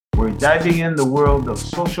we're diving in the world of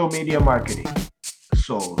social media marketing.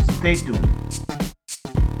 So stay tuned.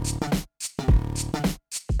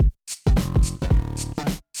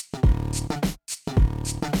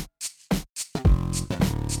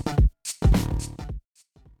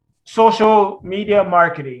 Social media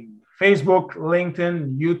marketing, Facebook,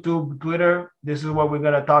 LinkedIn, YouTube, Twitter. This is what we're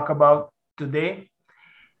going to talk about today.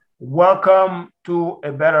 Welcome to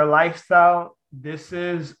A Better Lifestyle. This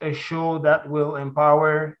is a show that will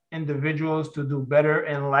empower individuals to do better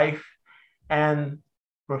in life and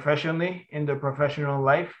professionally in their professional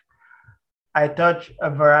life. I touch a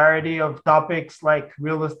variety of topics like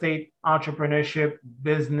real estate, entrepreneurship,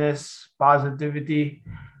 business, positivity,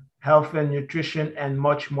 health and nutrition, and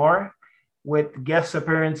much more, with guest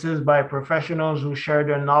appearances by professionals who share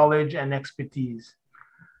their knowledge and expertise.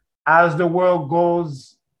 As the world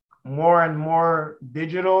goes more and more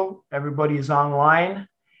digital, everybody's online.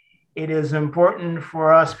 It is important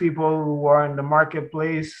for us people who are in the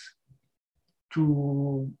marketplace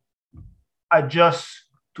to adjust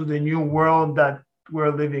to the new world that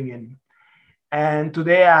we're living in. And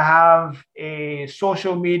today I have a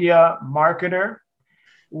social media marketer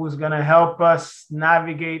who's going to help us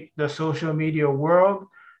navigate the social media world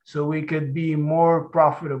so we could be more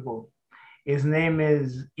profitable. His name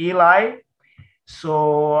is Eli.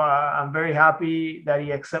 So I'm very happy that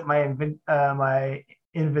he accepted my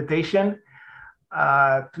invitation.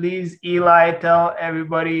 Please, Eli, tell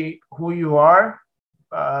everybody who you are,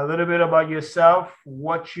 a little bit about yourself,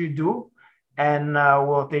 what you do, and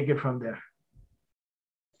we'll take it from there.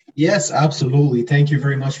 Yes, absolutely. Thank you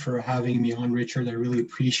very much for having me on, Richard. I really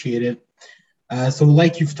appreciate it. So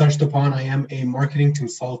like you've touched upon, I am a marketing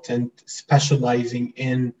consultant specializing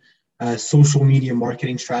in social media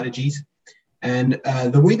marketing strategies. And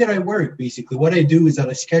the way that I work, basically, what I do is that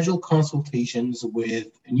I schedule consultations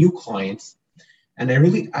with new clients and I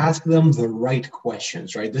really ask them the right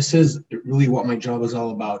questions, right? This is really what my job is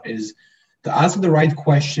all about, is to ask the right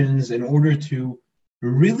questions in order to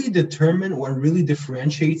really determine what really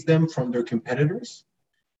differentiates them from their competitors,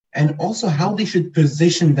 and also how they should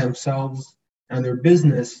position themselves and their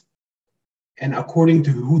business and according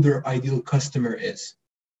to who their ideal customer is,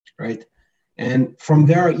 right? And from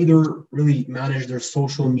there, I either really manage their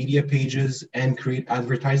social media pages and create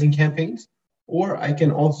advertising campaigns, or I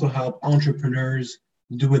can also help entrepreneurs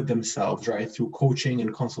do it themselves, right? Through coaching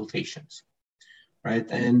and consultations, right?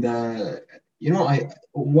 And I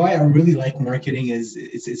why I really like marketing is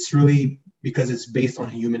it's really because it's based on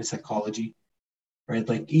human psychology, right?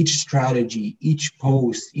 Like each strategy, each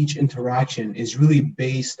post, each interaction is really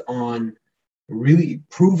based on really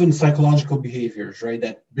proven psychological behaviors, right?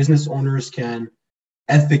 That business owners can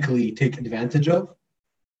ethically take advantage of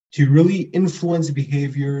to really influence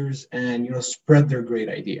behaviors and spread their great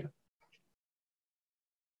idea.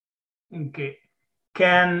 Okay.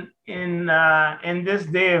 Can in this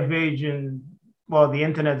day of age, and well, the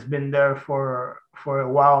internet's been there for a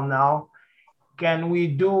while now.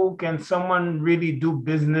 Can someone really do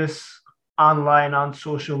business online on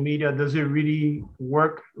social media? Does it really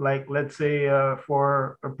work? Like, let's say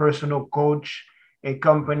for a personal coach, a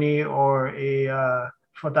company, or a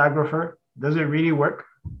photographer, does it really work?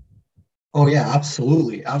 Oh yeah,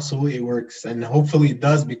 absolutely. Absolutely it works. And hopefully it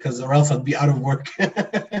does, because or else I'd be out of work.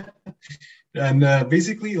 And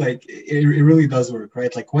basically, like it really does work,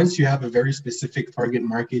 right? Like once you have a very specific target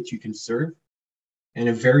market you can serve and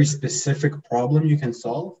a very specific problem you can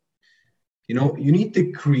solve, you need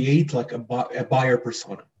to create like a buyer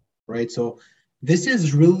persona, right? So this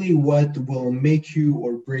is really what will make you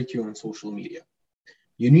or break you on social media.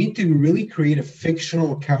 You need to really create a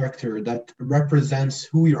fictional character that represents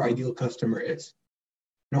who your ideal customer is.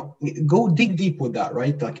 Now, go dig deep with that,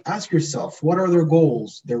 right? Like ask yourself, what are their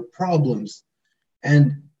goals, their problems,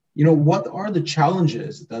 and what are the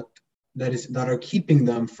challenges that are keeping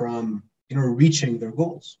them from reaching their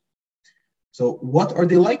goals. So what are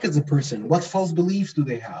they like as a person? What false beliefs do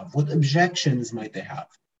they have? What objections might they have?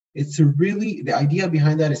 The idea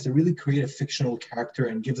behind that is to really create a fictional character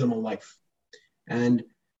and give them a life. And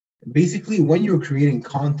basically, when you're creating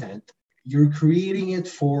content, you're creating it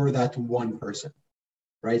for that one person,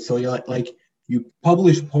 right? So you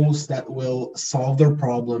publish posts that will solve their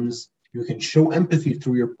problems. You can show empathy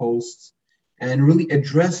through your posts and really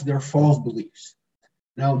address their false beliefs.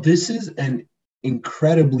 Now, this is an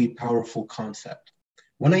incredibly powerful concept.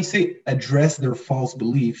 When I say address their false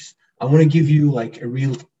beliefs, I want to give you like a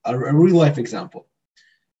real life example.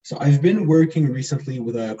 So I've been working recently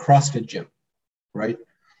with a CrossFit gym, right?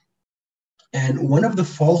 And one of the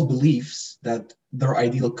false beliefs that their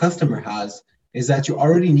ideal customer has is that you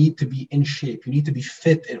already need to be in shape. You need to be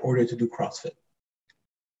fit in order to do CrossFit.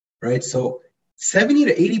 right? So 70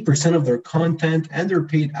 to 80% of their content and their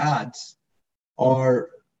paid ads are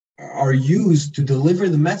used to deliver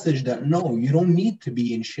the message that no, you don't need to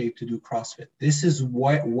be in shape to do CrossFit. This is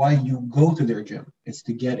why you go to their gym. It's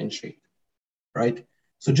to get in shape, right?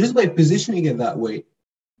 So just by positioning it that way,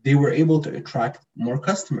 they were able to attract more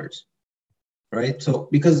customers, right? So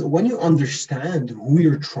because when you understand who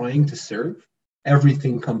you're trying to serve,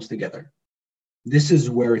 everything comes together. This is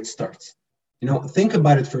where it starts. Think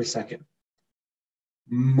about it for a second.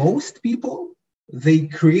 Most people, they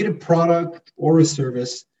create a product or a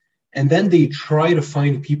service, and then they try to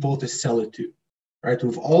find people to sell it to, right?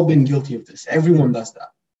 We've all been guilty of this. Everyone does that.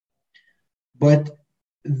 But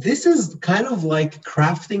this is kind of like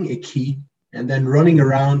crafting a key and then running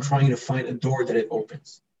around trying to find a door that it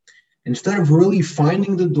opens, instead of really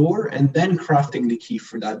finding the door and then crafting the key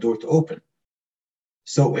for that door to open.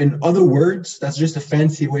 So in other words, that's just a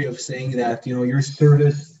fancy way of saying that, your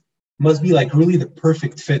service must be like really the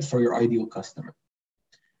perfect fit for your ideal customer,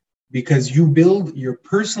 because you build your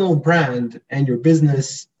personal brand and your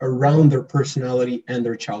business around their personality and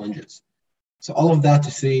their challenges. So all of that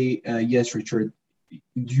to say, yes, Richard,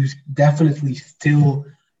 you definitely still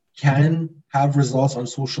can have results on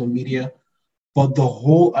social media, but the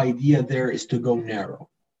whole idea there is to go narrow,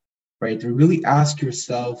 right? To really ask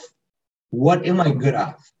yourself, what am I good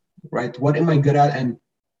at, right? What am I good at, and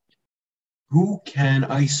who can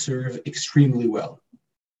I serve extremely well,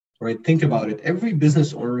 right? Think about it. Every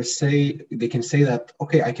business owner they can say that,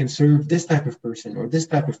 okay, I can serve this type of person or this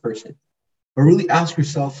type of person, but really ask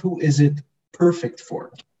yourself, who is it perfect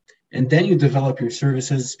for? And then you develop your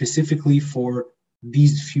services specifically for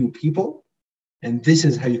these few people. And this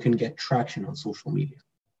is how you can get traction on social media.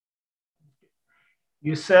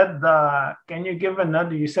 You said,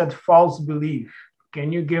 you said false belief.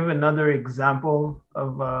 Can you give another example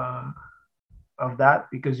of that?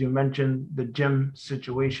 Because you mentioned the gym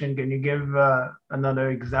situation. Can you give another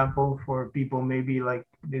example for people maybe like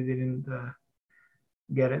they didn't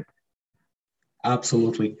get it?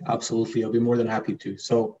 Absolutely. Absolutely. I'll be more than happy to.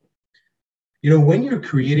 So, when you're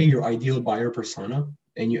creating your ideal buyer persona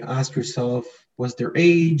and you ask yourself, what's their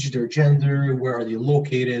age, their gender, where are they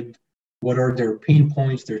located? What are their pain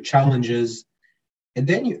points, their challenges? And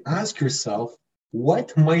then you ask yourself,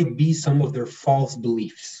 what might be some of their false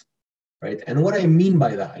beliefs, right? And what I mean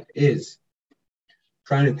by that is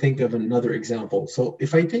trying to think of another example. So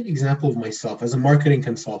if I take example of myself as a marketing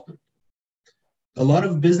consultant, a lot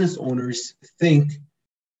of business owners think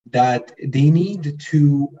that they need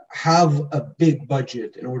to have a big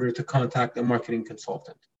budget in order to contact a marketing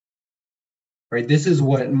consultant. Right? This is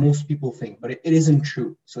what most people think, but it isn't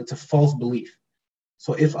true. So it's a false belief.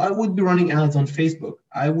 So if I would be running ads on Facebook,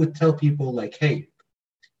 I would tell people like, hey,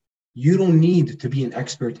 you don't need to be an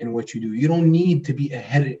expert in what you do. You don't need to be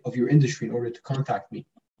ahead of your industry in order to contact me.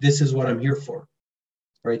 This is what I'm here for,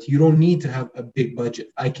 right? You don't need to have a big budget.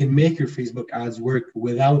 I can make your Facebook ads work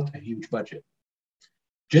without a huge budget.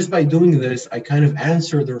 Just by doing this, I kind of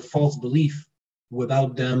answer their false belief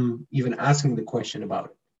without them even asking the question about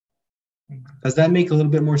it. Does that make a little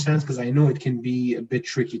bit more sense? Because I know it can be a bit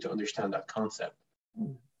tricky to understand that concept.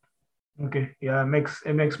 Okay, yeah,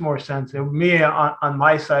 it makes more sense. Me on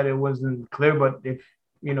my side, it wasn't clear, but if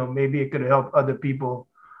maybe it could help other people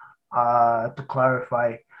to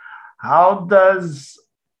clarify. How does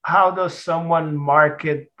someone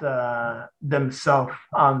market themselves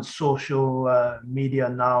on social media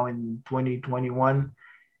now in 2021?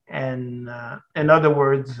 And in other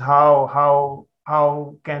words, how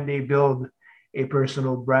can they build a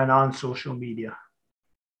personal brand on social media?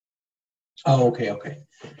 Oh, okay.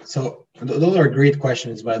 So those are great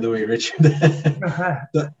questions, by the way, Richard.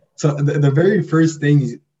 So the very first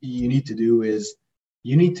thing you need to do is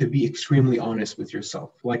you need to be extremely honest with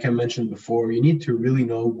yourself. Like I mentioned before, you need to really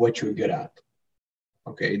know what you're good at.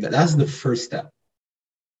 Okay, that's the first step.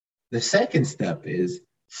 The second step is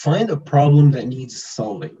find a problem that needs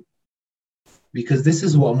solving, because this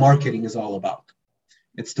is what marketing is all about.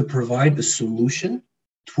 It's to provide a solution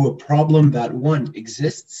to a problem that, one,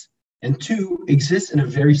 exists, and two, exists in a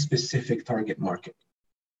very specific target market.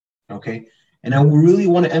 Okay, and I really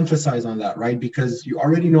want to emphasize on that, right? Because you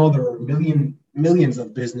already know there are millions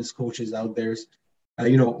of business coaches out there,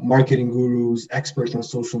 marketing gurus, experts on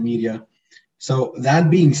social media. So that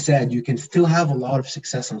being said, you can still have a lot of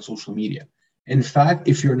success on social media. In fact,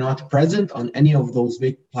 if you're not present on any of those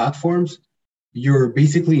big platforms, you're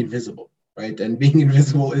basically invisible, right? And being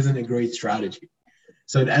invisible isn't a great strategy.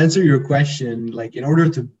 So to answer your question, like in order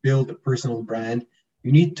to build a personal brand,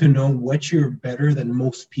 you need to know what you're better than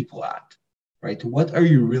most people at, right? What are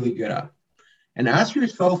you really good at? And ask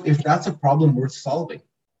yourself if that's a problem worth solving,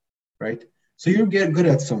 right? So you get good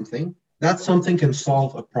at something. That something can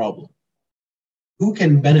solve a problem. Who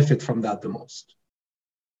can benefit from that the most,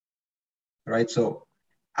 right? So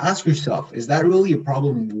ask yourself, is that really a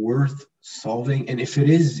problem worth solving? And if it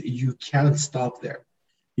is, you can't stop there.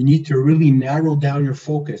 You need to really narrow down your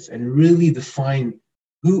focus and really define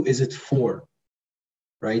who is it for,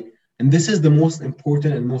 right? And this is the most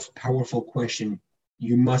important and most powerful question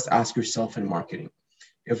you must ask yourself in marketing.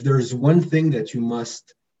 If there's one thing that you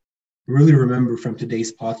must really remember from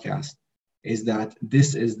today's podcast, is that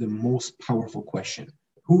this is the most powerful question.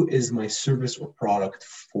 Who is my service or product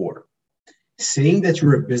for? Saying that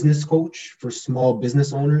you're a business coach for small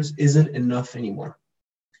business owners isn't enough anymore.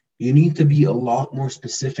 You need to be a lot more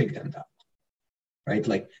specific than that, right?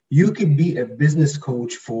 Like you could be a business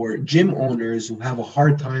coach for gym owners who have a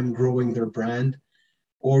hard time growing their brand,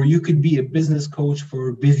 or you could be a business coach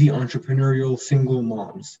for busy entrepreneurial single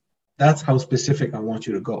moms. That's how specific I want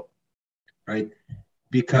you to go, right?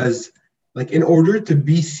 Because like in order to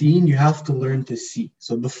be seen, you have to learn to see.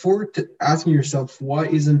 So before asking yourself, why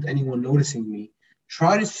isn't anyone noticing me?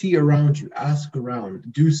 Try to see around you, ask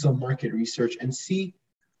around, do some market research and see,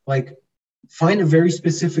 like find a very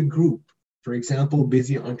specific group. For example,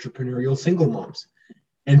 busy entrepreneurial single moms,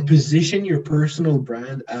 and position your personal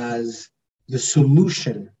brand as the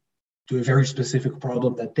solution to a very specific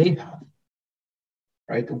problem that they have,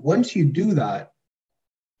 right? Once you do that,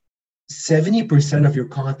 70% of your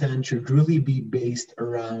content should really be based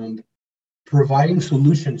around providing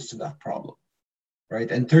solutions to that problem,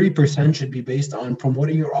 right? And 30% should be based on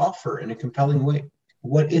promoting your offer in a compelling way.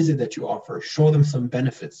 What is it that you offer? Show them some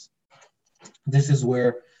benefits. This is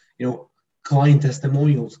where, client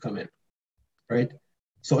testimonials come in, right?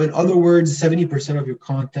 So in other words, 70% of your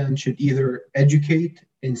content should either educate,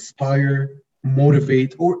 inspire,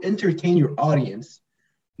 motivate, or entertain your audience,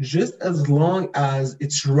 just as long as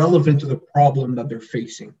it's relevant to the problem that they're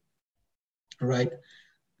facing, right?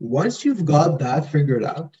 Once you've got that figured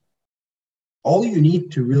out, all you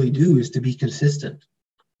need to really do is to be consistent.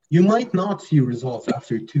 You might not see results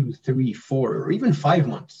after 2, 3, 4, or even 5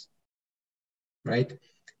 months, right?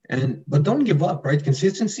 But don't give up, right?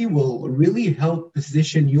 Consistency will really help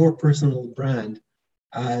position your personal brand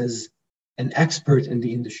as an expert in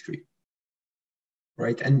the industry,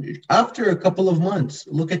 right? And after a couple of months,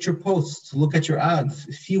 look at your posts, look at your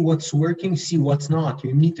ads, see what's working, see what's not.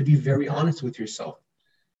 You need to be very honest with yourself.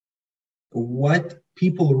 What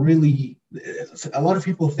people really, a lot of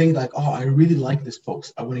people think like, oh, I really like this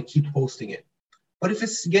post, I want to keep posting it. But if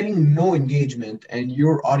it's getting no engagement and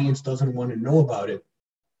your audience doesn't want to know about it,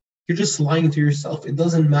 you're just lying to yourself. It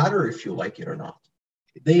doesn't matter if you like it or not.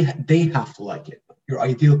 They have to like it. Your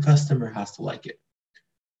ideal customer has to like it.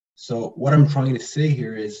 So what I'm trying to say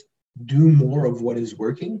here is do more of what is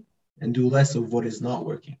working and do less of what is not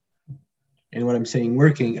working. And when I'm saying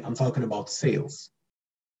working, I'm talking about sales.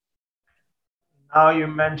 Now you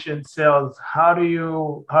mentioned sales. How do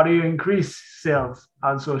you increase sales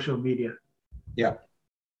on social media? Yeah.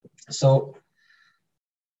 So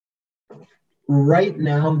right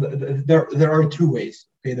now, there are two ways.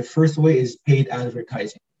 Okay, the first way is paid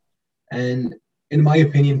advertising, and in my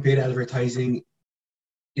opinion, paid advertising,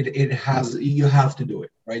 you have to do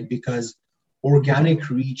it, right? Because organic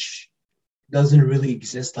reach doesn't really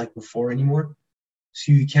exist like before anymore.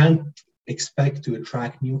 So you can't expect to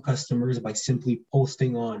attract new customers by simply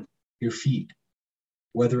posting on your feed,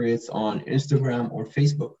 whether it's on Instagram or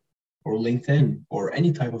Facebook or LinkedIn or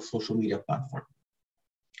any type of social media platform.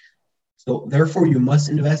 So therefore, you must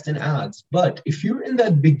invest in ads. But if you're in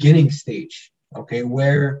that beginning stage, okay,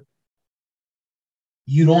 where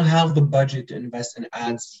you don't have the budget to invest in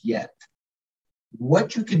ads yet,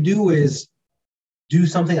 what you could do is do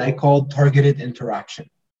something I call targeted interaction,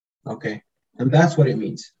 okay? And that's what it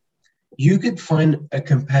means. You could find a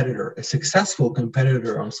competitor, a successful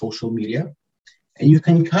competitor on social media, and you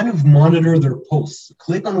can kind of monitor their posts.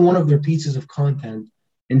 Click on one of their pieces of content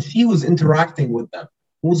and see who's interacting with them,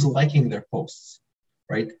 who's liking their posts,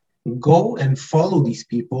 right? Go and follow these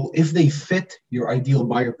people if they fit your ideal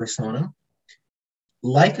buyer persona.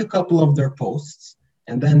 Like a couple of their posts,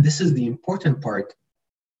 and then this is the important part,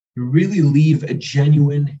 you really leave a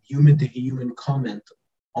genuine human-to-human comment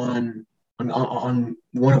on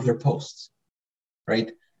one of their posts,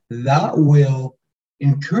 right? That will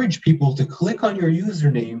encourage people to click on your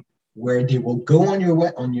username, where they will go on your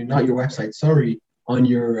not your website, sorry, on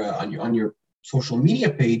your social media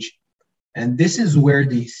page, and this is where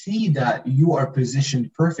they see that you are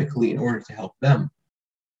positioned perfectly in order to help them.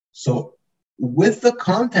 So with the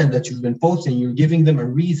content that you've been posting, you're giving them a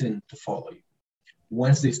reason to follow you.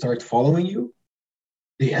 Once they start following you,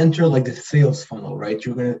 they enter like the sales funnel, right?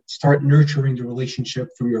 You're going to start nurturing the relationship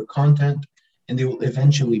through your content, and they will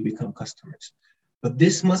eventually become customers. But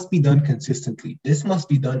this must be done consistently. This must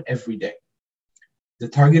be done every day. The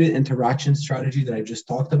targeted interaction strategy that I just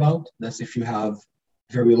talked about, that's if you have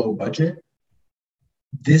very low budget,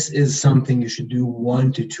 this is something you should do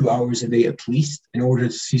 1 to 2 hours a day at least in order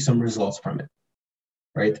to see some results from it,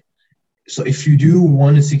 right? So if you do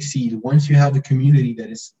want to succeed, once you have a community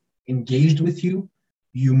that is engaged with you,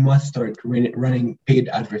 you must start running paid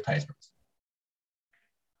advertisements.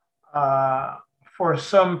 For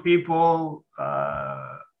some people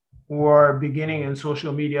who are beginning in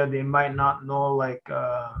social media, they might not know like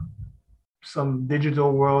some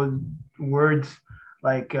digital world words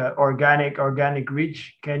like organic reach.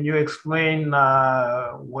 Can you explain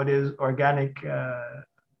what is organic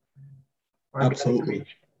Absolutely.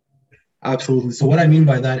 reach? Absolutely. So what I mean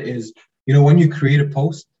by that is, when you create a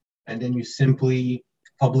post and then you simply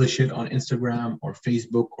publish it on Instagram or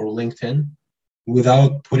Facebook or LinkedIn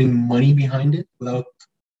without putting money behind it,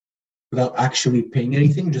 without actually paying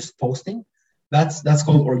anything, just posting, that's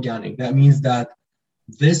called organic. That means that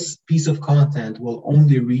this piece of content will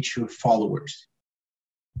only reach your followers.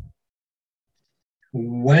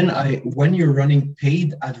 When you're running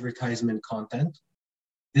paid advertisement content,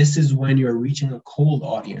 this is when you're reaching a cold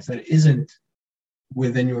audience that isn't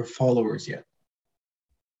within your followers yet.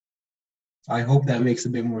 I hope that makes a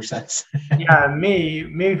bit more sense. Yeah,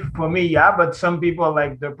 for me, yeah, but some people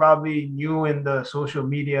like they're probably new in the social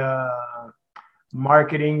media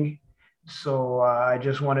marketing, so I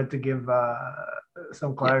just wanted to give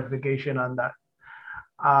some clarification on that.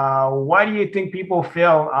 Why do you think people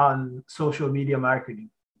fail on social media marketing?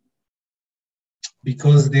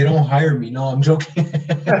 Because they don't hire me. No, I'm joking.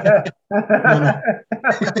 No.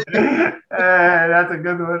 That's a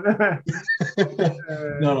good one.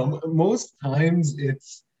 No. Most times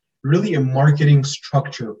it's really a marketing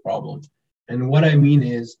structure problem. And what I mean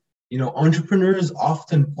is, entrepreneurs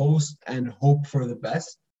often post and hope for the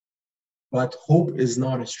best, but hope is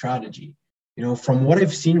not a strategy. From what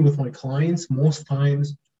I've seen with my clients, most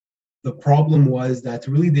times the problem was that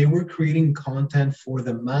really they were creating content for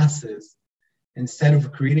the masses instead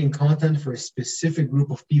of creating content for a specific group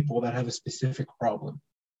of people that have a specific problem.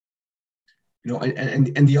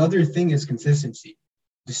 And the other thing is consistency.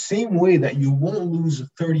 The same way that you won't lose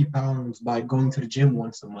 30 pounds by going to the gym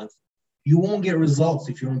once a month, you won't get results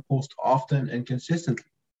if you don't post often and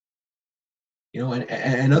consistently. And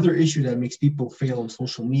another issue that makes people fail on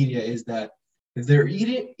social media is that they're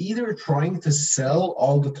either trying to sell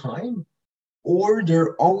all the time, or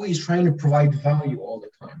they're always trying to provide value all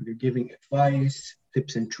the time. They're giving advice,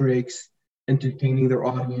 tips and tricks, entertaining their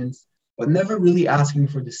audience, but never really asking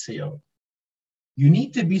for the sale. You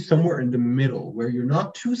need to be somewhere in the middle where you're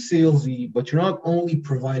not too salesy, but you're not only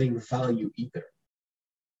providing value either.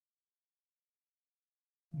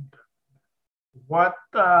 What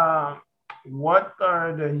are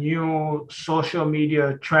the new social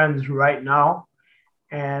media trends right now?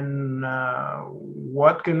 And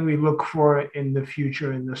what can we look for in the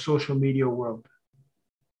future in the social media world?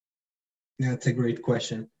 That's a great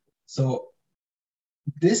question. So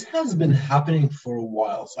this has been happening for a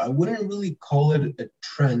while. So I wouldn't really call it a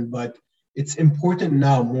trend, but it's important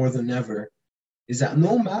now more than ever, is that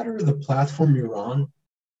no matter the platform you're on,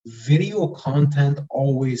 video content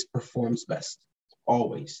always performs best.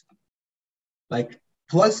 Always.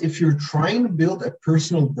 Plus, if you're trying to build a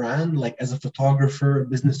personal brand, like as a photographer, a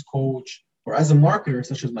business coach, or as a marketer,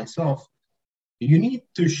 such as myself, you need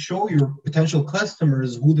to show your potential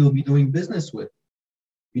customers who they'll be doing business with.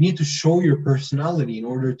 You need to show your personality in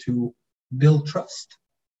order to build trust.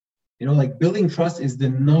 Building trust is the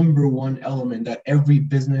number one element that every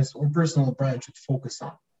business or personal brand should focus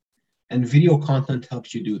on. And video content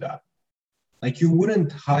helps you do that. You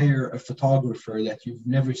wouldn't hire a photographer that you've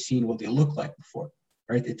never seen what they look like before.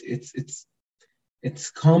 Right?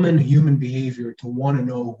 It's common human behavior to want to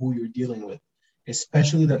know who you're dealing with,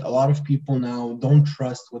 especially that a lot of people now don't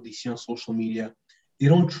trust what they see on social media. They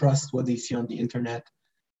don't trust what they see on the internet.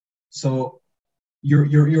 So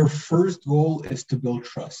your first goal is to build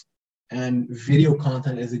trust, and video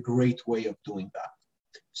content is a great way of doing that.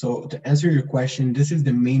 So to answer your question, this is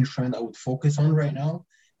the main trend I would focus on right now.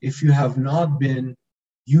 If you have not been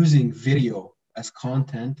using video as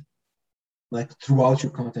content, throughout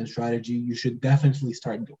your content strategy, you should definitely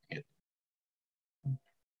start doing it.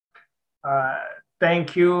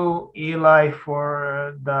 Thank you, Eli,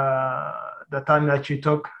 for the time that you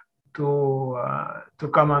took to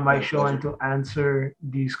come on my show and to answer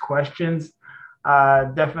these questions.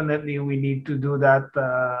 Definitely, we need to do that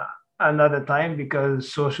another time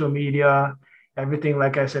because social media everything,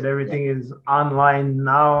 like I said, everything is online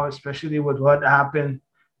now, especially with what happened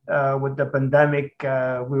with the pandemic.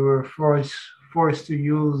 We were forced to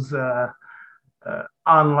use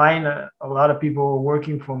online. A lot of people were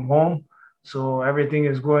working from home, so everything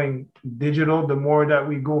is going digital. The more that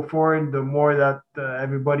we go forward, the more that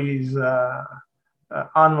everybody's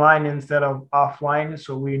online instead of offline.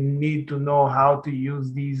 So we need to know how to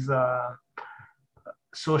use these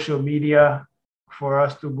social media for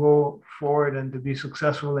us to go forward and to be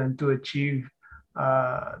successful and to achieve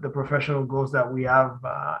the professional goals that we have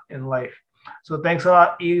in life. So thanks a lot,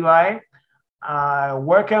 Eli.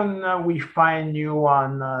 Where can we find you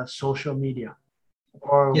on social media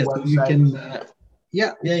or Yeah, so you website?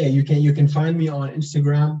 can, you can find me on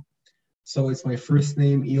Instagram. So it's my first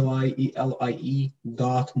name, Eli, ELIE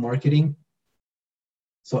dot marketing.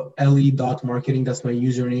 So LE dot marketing, that's my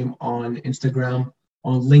username on Instagram.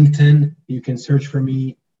 On LinkedIn, you can search for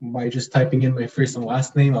me by just typing in my first and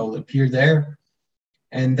last name. I will appear there.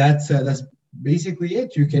 And that's basically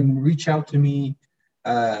it. You can reach out to me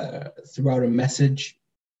throughout a message,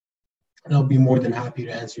 and I'll be more than happy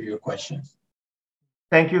to answer your questions.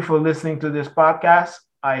 Thank you for listening to this podcast.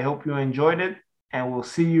 I hope you enjoyed it, and we'll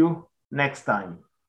see you next time.